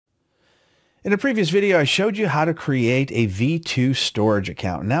In a previous video, I showed you how to create a V2 storage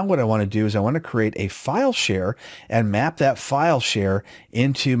account. Now what I want to do is I want to create a file share and map that file share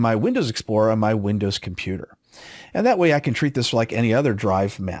into my Windows Explorer on my Windows computer. And that way I can treat this like any other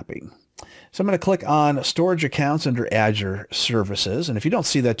drive mapping. So I'm going to click on Storage Accounts under Azure Services. And if you don't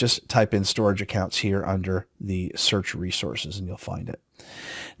see that, just type in Storage Accounts here under the Search Resources and you'll find it.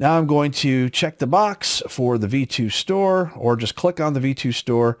 Now I'm going to check the box for the V2 Store, or just click on the V2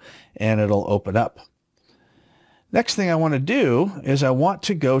 Store and it'll open up. Next thing I want to do is I want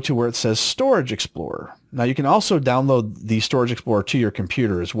to go to where it says Storage Explorer. Now you can also download the Storage Explorer to your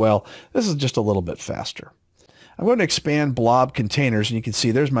computer as well. This is just a little bit faster. I'm going to expand blob containers, and you can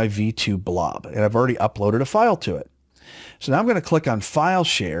see there's my V2 blob, and I've already uploaded a file to it. So now I'm going to click on File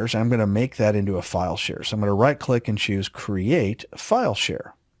Shares, and I'm going to make that into a file share. So I'm going to right-click and choose Create File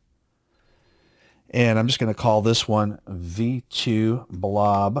Share. And I'm just going to call this one V2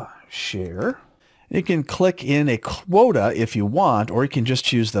 Blob Share. You can click in a quota if you want, or you can just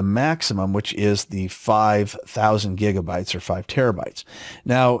choose the maximum, which is the 5,000 gigabytes or 5 terabytes.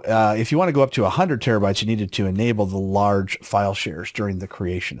 Now, if you want to go up to 100 terabytes, you needed to enable the large file shares during the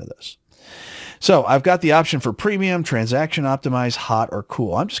creation of this. So I've got the option for premium, transaction optimized, hot, or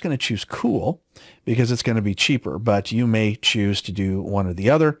cool. I'm just going to choose cool because it's going to be cheaper, but you may choose to do one or the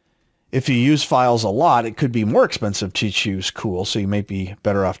other. If you use files a lot, it could be more expensive to choose cool, so you may be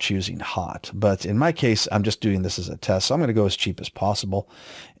better off choosing hot. But in my case, I'm just doing this as a test, so I'm going to go as cheap as possible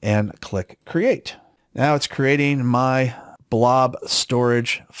and click Create. Now it's creating my blob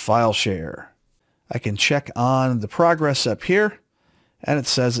storage file share. I can check on the progress up here, and it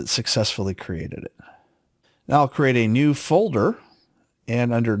says it successfully created it. Now I'll create a new folder,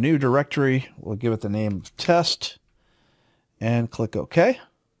 and under New Directory, we'll give it the name of Test, and click OK.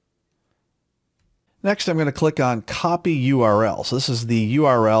 Next, I'm going to click on Copy URL. So this is the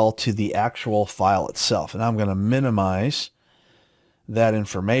URL to the actual file itself. And I'm going to minimize that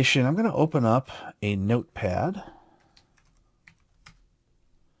information. I'm going to open up a notepad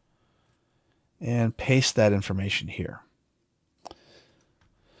and paste that information here.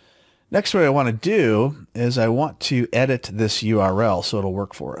 Next, what I want to do is I want to edit this URL so it'll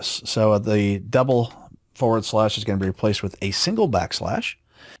work for us. So the double / is going to be replaced with a single backslash.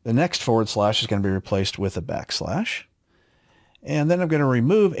 The next / is going to be replaced with a backslash. And then I'm going to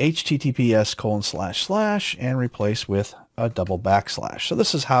remove https:// and replace with a double backslash. So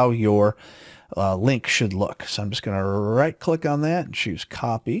this is how your link should look. So I'm just going to right click on that and choose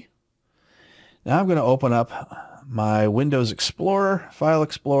copy. Now I'm going to open up my Windows Explorer, File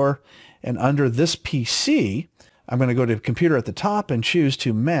Explorer, and under this PC, I'm going to go to computer at the top and choose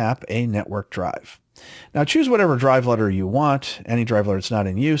to map a network drive. Now choose whatever drive letter you want. Any drive letter that's not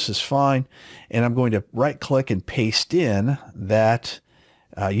in use is fine. And I'm going to right click and paste in that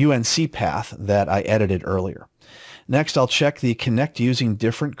UNC path that I edited earlier. Next, I'll check the connect using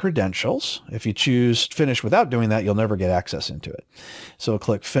different credentials. If you choose finish without doing that, you'll never get access into it. So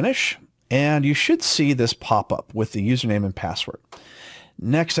click finish, and you should see this pop up with the username and password.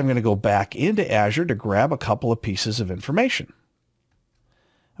 Next, I'm going to go back into Azure to grab a couple of pieces of information.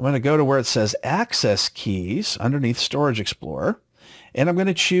 I'm going to go to where it says Access Keys underneath Storage Explorer, and I'm going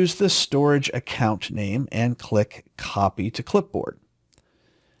to choose the storage account name and click Copy to Clipboard.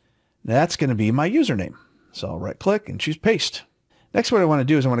 That's going to be my username. So I'll right-click and choose Paste. Next, what I want to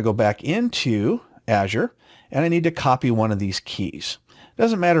do is I want to go back into Azure, and I need to copy one of these keys. It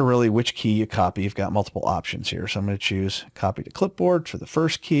doesn't matter really which key you copy. You've got multiple options here. So I'm going to choose Copy to Clipboard for the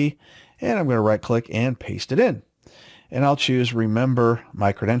first key, and I'm going to right-click and paste it in. And I'll choose Remember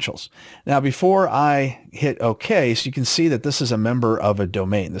My Credentials. Now, before I hit OK, so you can see that this is a member of a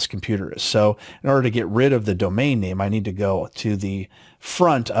domain, this computer is. So in order to get rid of the domain name, I need to go to the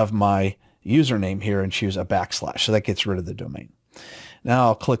front of my username here and choose a backslash. So that gets rid of the domain. Now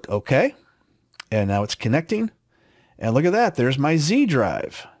I'll click OK, and now it's connecting. And look at that, there's my Z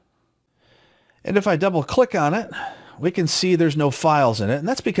drive. And if I double click on it, we can see there's no files in it, and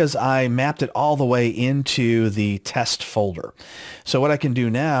that's because I mapped it all the way into the test folder. So what I can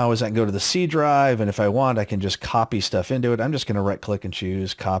do now is I can go to the C drive, and if I want, I can just copy stuff into it. I'm just going to right-click and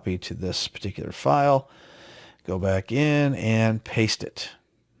choose Copy to this particular file, go back in, and paste it.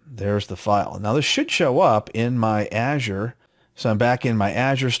 There's the file. Now this should show up in my Azure. So I'm back in my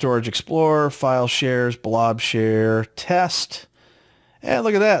Azure Storage Explorer, File Shares, Blob Share, Test. And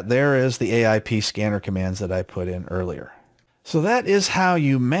look at that, there is the AIP scanner commands that I put in earlier. So that is how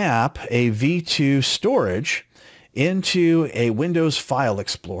you map a V2 storage into a Windows File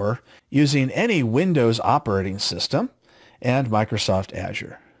Explorer using any Windows operating system and Microsoft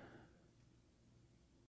Azure.